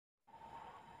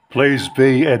Please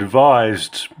be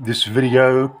advised, this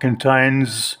video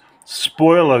contains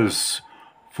spoilers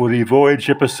for the Voyage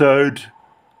episode,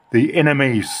 The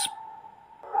Enemies.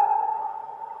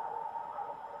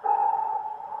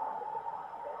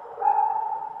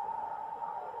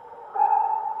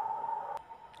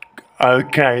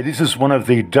 Okay, this is one of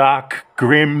the dark,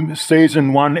 grim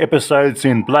Season 1 episodes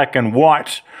in black and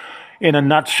white. In a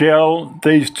nutshell,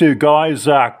 these two guys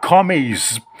are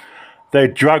commies. They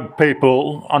drug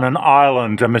people on an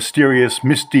island, a mysterious,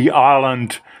 misty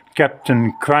island.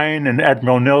 Captain Crane and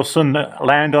Admiral Nelson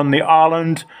land on the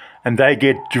island and they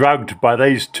get drugged by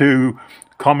these two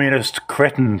communist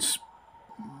cretins.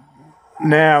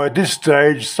 Now, at this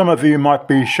stage, some of you might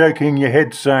be shaking your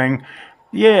head saying,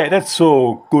 yeah, that's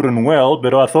all good and well,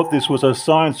 but I thought this was a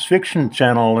science fiction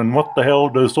channel, and what the hell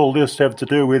does all this have to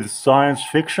do with science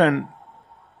fiction?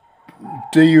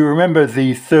 Do you remember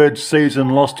the third season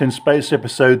Lost in Space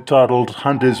episode titled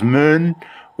Hunter's Moon,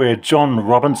 where John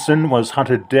Robinson was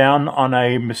hunted down on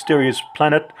a mysterious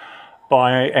planet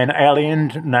by an alien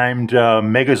named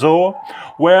Megazord?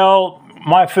 Well,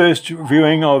 my first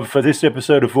viewing of this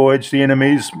episode of Voyage, The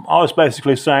Enemies, I was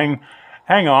basically saying,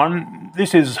 hang on,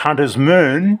 this is Hunter's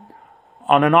Moon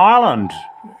on an island.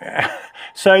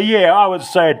 So yeah, I would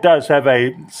say it does have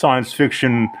a science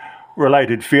fiction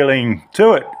related feeling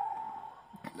to it.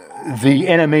 The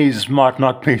Enemies might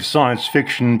not be science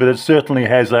fiction, but it certainly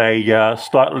has a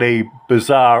slightly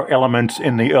bizarre element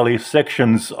in the early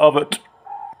sections of it.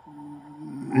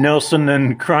 Nelson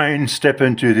and Crane step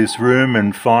into this room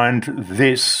and find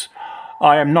this.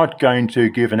 I am not going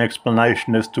to give an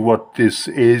explanation as to what this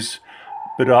is,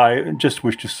 but I just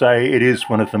wish to say it is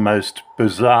one of the most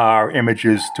bizarre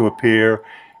images to appear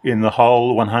in the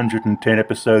whole 110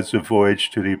 episodes of Voyage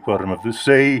to the Bottom of the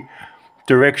Sea.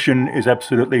 Direction is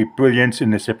absolutely brilliant in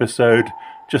this episode.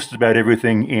 Just about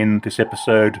everything in this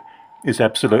episode is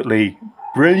absolutely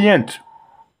brilliant.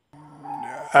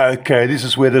 Okay, this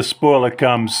is where the spoiler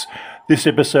comes. This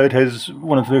episode has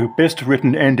one of the best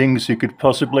written endings you could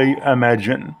possibly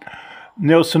imagine.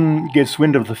 Nelson gets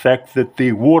wind of the fact that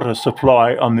the water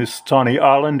supply on this tiny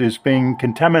island is being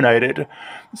contaminated.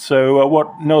 So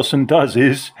what Nelson does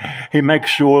is he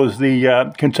makes sure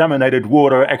the contaminated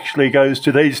water actually goes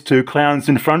to these two clowns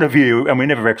in front of you, and we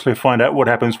never actually find out what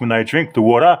happens when they drink the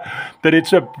water. But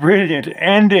it's a brilliant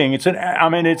ending.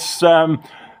 It's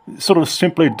sort of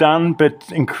simply done, but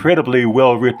incredibly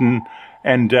well written.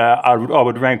 And I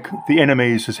would rank The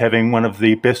Enemies as having one of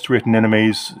the best written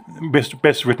endings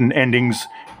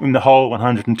in the whole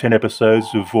 110 episodes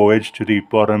of Voyage to the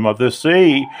Bottom of the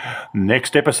Sea.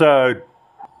 Next episode,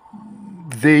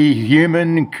 The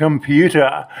Human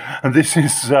Computer. And this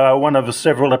is one of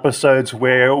several episodes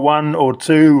where one or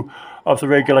two of the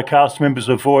regular cast members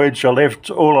of Voyage are left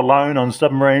all alone on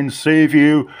submarine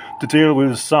Seaview to deal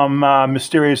with some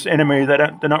mysterious enemy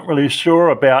they're not really sure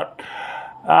about.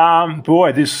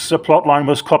 Boy, this plotline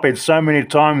was copied so many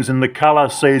times in the colour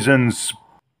seasons.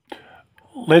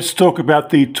 Let's talk about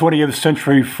the 20th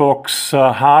Century Fox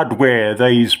hardware,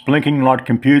 these blinking light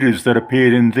computers that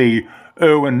appeared in the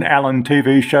Irwin Allen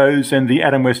TV shows and the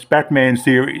Adam West Batman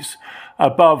series.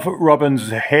 Above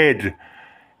Robin's head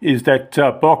is that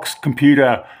box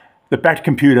computer, the Bat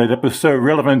computer that was so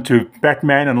relevant to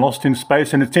Batman and Lost in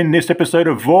Space, and it's in this episode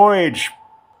of Voyage.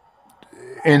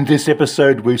 In this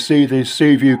episode, we see the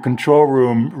Seaview control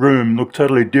room look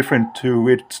totally different to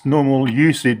its normal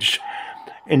usage.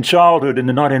 In childhood, in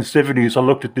the 1970s, I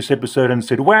looked at this episode and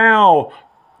said, wow,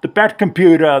 the Bat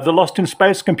computer, the Lost in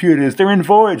Space computers, they're in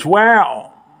Voyage,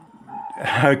 wow.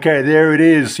 Okay, there it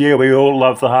is. Yeah, we all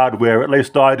love the hardware, at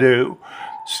least I do.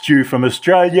 Stu from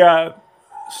Australia,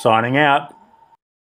 signing out.